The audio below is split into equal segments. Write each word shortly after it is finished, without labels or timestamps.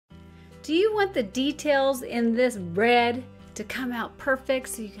Do you want the details in this red to come out perfect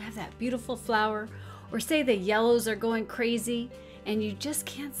so you can have that beautiful flower? Or say the yellows are going crazy and you just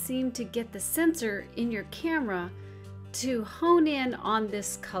can't seem to get the sensor in your camera to hone in on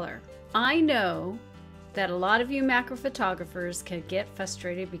this color? I know that a lot of you macro photographers can get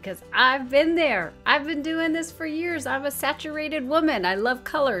frustrated because I've been there. I've been doing this for years. I'm a saturated woman. I love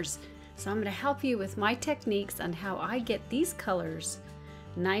colors. So I'm going to help you with my techniques on how I get these colors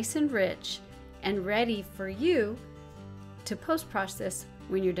nice and rich and ready for you to post-process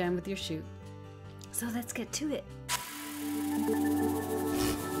when you're done with your shoot. So let's get to it.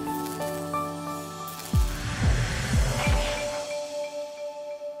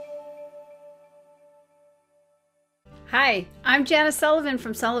 Hi, I'm Janice Sullivan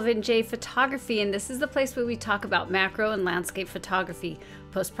from Sullivan J Photography, and this is the place where we talk about macro and landscape photography,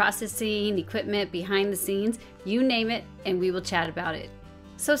 post-processing, equipment, behind the scenes, you name it, and we will chat about it.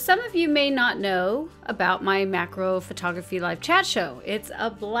 So some of you may not know about my macro photography live chat show. It's a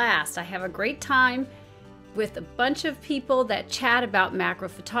blast. I have a great time with a bunch of people that chat about macro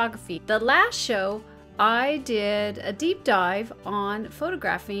photography. The last show, I did a deep dive on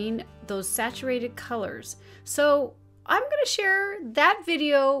photographing those saturated colors. So I'm going to share that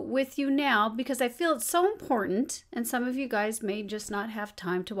video with you now because I feel it's so important, and some of you guys may just not have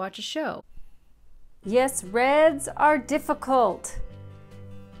time to watch a show. Yes, reds are difficult.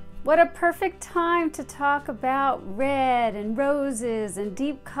 What a perfect time to talk about red and roses and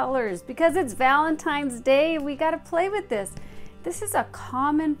deep colors because it's Valentine's Day and we got to play with this. This is a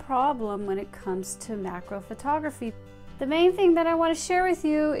common problem when it comes to macro photography. The main thing that I want to share with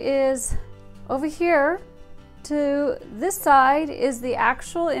you is over here to this side is the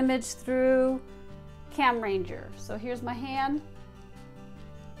actual image through Cam Ranger. So here's my hand.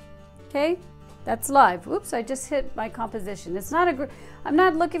 Okay, that's live. Oops, I just hit my composition. It's not I'm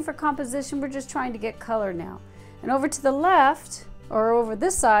not looking for composition, we're just trying to get color now. And over to the left, or over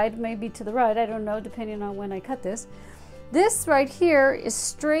this side, maybe to the right, I don't know, depending on when I cut this. This right here is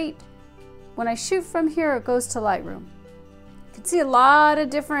straight. When I shoot from here, it goes to Lightroom. You can see a lot of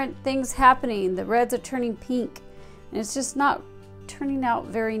different things happening. The reds are turning pink, and it's just not turning out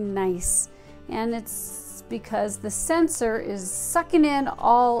very nice. And it's because the sensor is sucking in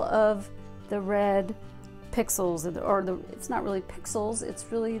all of the red pixels, it's not really pixels, it's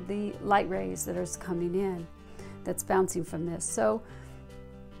really the light rays that are coming in that's bouncing from this. So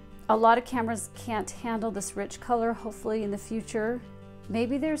a lot of cameras can't handle this rich color. Hopefully in the future,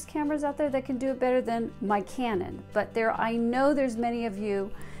 maybe there's cameras out there that can do it better than my Canon, but I know there's many of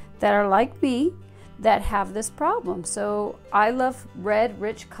you that are like me that have this problem. So I love red,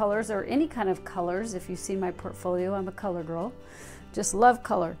 rich colors, or any kind of colors. If you see my portfolio, I'm a color girl. Just love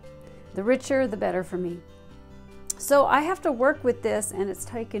color. The richer, the better for me. So I have to work with this, and it's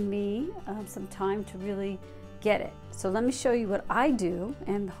taken me some time to really get it. So let me show you what I do,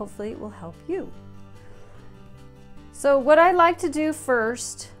 and hopefully it will help you. So what I like to do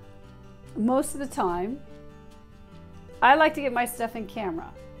first, most of the time, I like to get my stuff in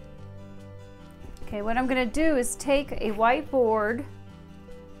camera. Okay, what I'm going to do is take a whiteboard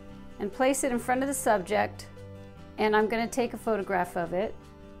and place it in front of the subject, and I'm going to take a photograph of it.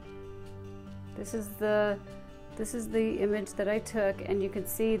 This is the image that I took, and you can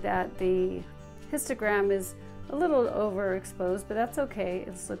see that the histogram is a little overexposed, but that's okay.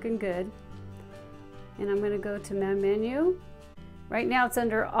 It's looking good. And I'm going to go to my menu. Right now it's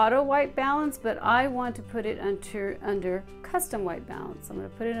under auto white balance, but I want to put it under custom white balance. I'm going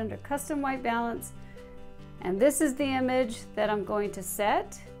to put it under custom white balance, and this is the image that I'm going to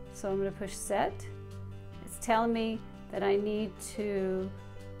set. So I'm going to push set. It's telling me that I need to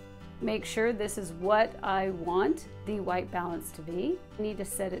make sure this is what I want the white balance to be. I need to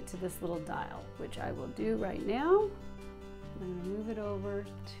set it to this little dial, which I will do right now. I'm going to move it over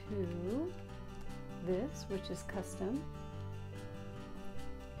to this, which is custom,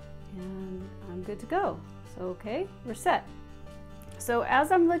 and I'm good to go. So okay, we're set. So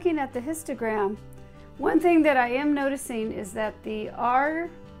as I'm looking at the histogram, one thing that I am noticing is that the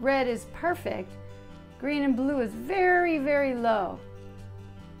R red is perfect, green and blue is very, very low.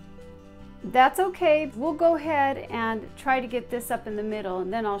 That's okay. We'll go ahead and try to get this up in the middle,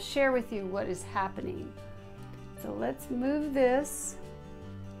 and then I'll share with you what is happening. So let's move this,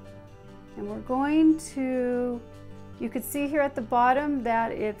 and we're going to, you can see here at the bottom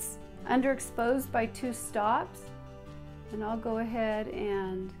that it's underexposed by 2 stops, and I'll go ahead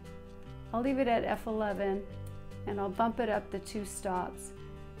and I'll leave it at f11, and I'll bump it up the 2 stops,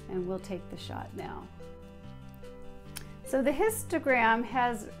 and we'll take the shot now. So the histogram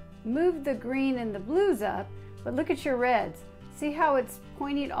has moved the green and the blues up, but look at your reds. See how it's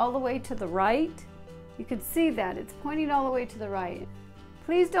pointing all the way to the right? You can see that it's pointing all the way to the right.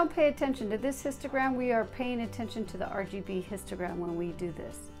 Please don't pay attention to this histogram. We are paying attention to the RGB histogram when we do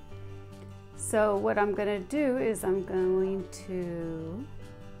this. So what I'm going to do is I'm going to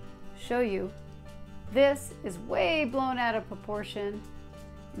show you. This is way blown out of proportion.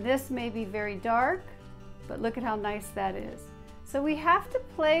 This may be very dark, but look at how nice that is. So we have to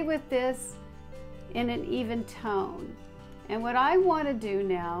play with this in an even tone. And what I want to do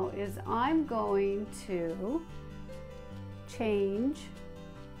now is I'm going to change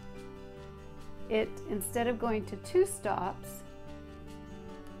it. Instead of going to 2 stops,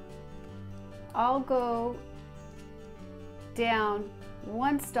 I'll go down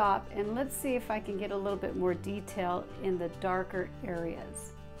 1 stop, and let's see if I can get a little bit more detail in the darker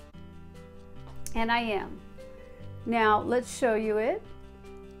areas. And I am. Now let's show you it.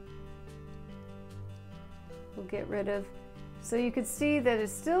 We'll get rid of, so you can see that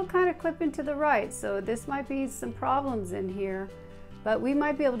it's still kind of clipping to the right, so this might be some problems in here, but we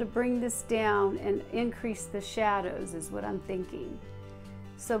might be able to bring this down and increase the shadows is what I'm thinking.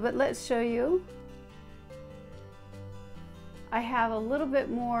 So, but let's show you. I have a little bit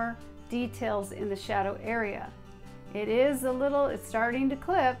more details in the shadow area. It is a little, it's starting to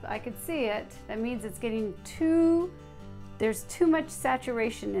clip. I can see it. That means it's getting there's too much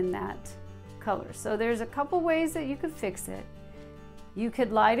saturation in that color. So there's a couple ways that you could fix it. You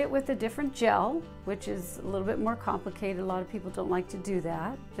could light it with a different gel, which is a little bit more complicated. A lot of people don't like to do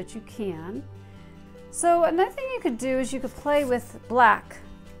that, but you can. So another thing you could do is you could play with black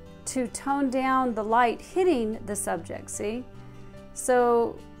to tone down the light hitting the subject, see?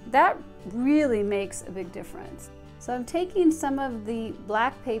 So that really makes a big difference. So I'm taking some of the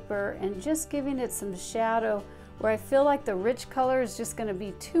black paper and just giving it some shadow where I feel like the rich color is just going to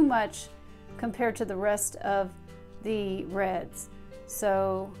be too much compared to the rest of the reds.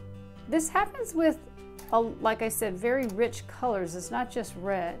 So this happens with, like I said, very rich colors. It's not just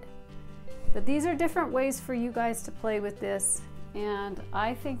red. But these are different ways for you guys to play with this. And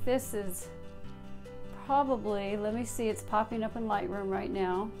I think this is probably, let me see, it's popping up in Lightroom right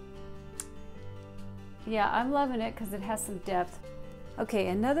now. Yeah, I'm loving it because it has some depth. Okay,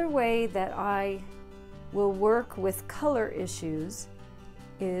 another way that I will work with color issues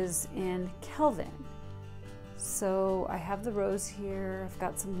is in Kelvin. So I have the rose here, I've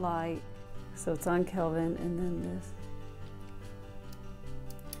got some light, so it's on Kelvin, and then this.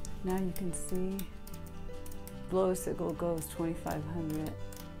 Now you can see blow signal goes 2500.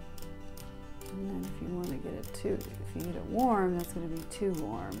 And then if you want to get it if you get it warm, that's going to be too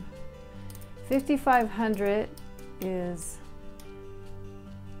warm. 5500 is,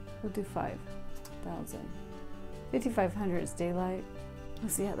 we'll do 5000. 5500 is daylight.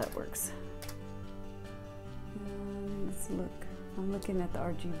 Let's see how that works. Let's look. I'm looking at the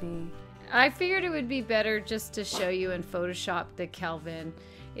RGB. I figured it would be better just to show you in Photoshop the Kelvin.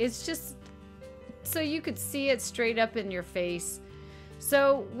 It's just so you could see it straight up in your face.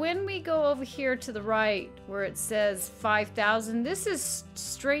 So when we go over here to the right where it says 5000, this is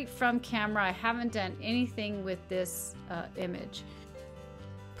straight from camera. I haven't done anything with this image.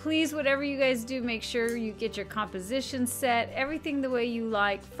 Please, whatever you guys do, make sure you get your composition set, everything the way you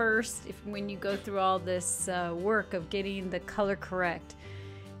like first when you go through all this work of getting the color correct.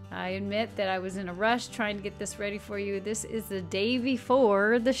 I admit that I was in a rush trying to get this ready for you. This is the day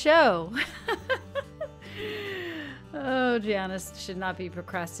before the show. Oh, Janice should not be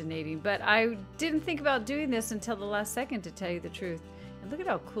procrastinating, but I didn't think about doing this until the last second, to tell you the truth. And look at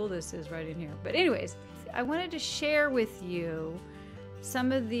how cool this is right in here. But anyways, I wanted to share with you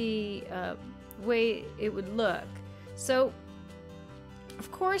some of the way it would look. So,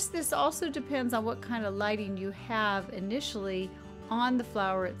 of course, this also depends on what kind of lighting you have initially on the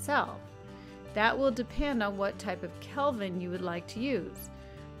flower itself. That will depend on what type of Kelvin you would like to use.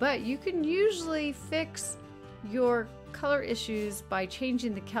 But you can usually fix your color issues by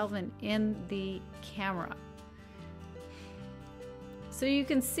changing the Kelvin in the camera. So you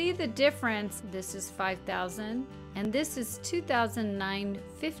can see the difference. This is 5000 and this is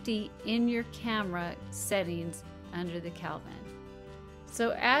 2950 in your camera settings under the Kelvin.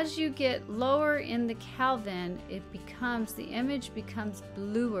 So as you get lower in the Kelvin, the image becomes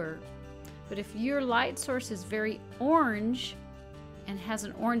bluer. But if your light source is very orange and has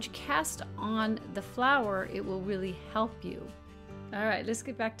an orange cast on the flower, it will really help you. All right, let's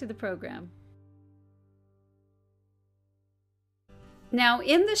get back to the program. Now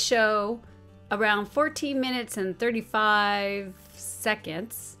in the show, around 14 minutes and 35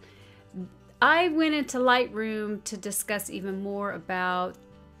 seconds, I went into Lightroom to discuss even more about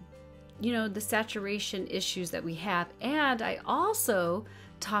you know, the saturation issues that we have. And I also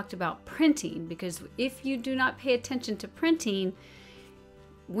talked about printing, because if you do not pay attention to printing,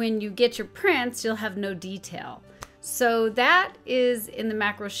 when you get your prints, you'll have no detail. So that is in the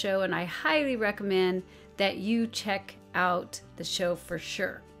macro show, and I highly recommend that you check out the show for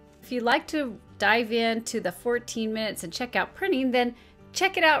sure. If you'd like to dive into the 14 minutes and check out printing, then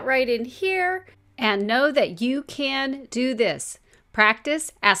check it out right in here, and know that you can do this.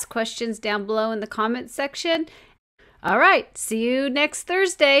 Practice, ask questions down below in the comments section. All right, see you next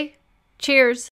Thursday. Cheers.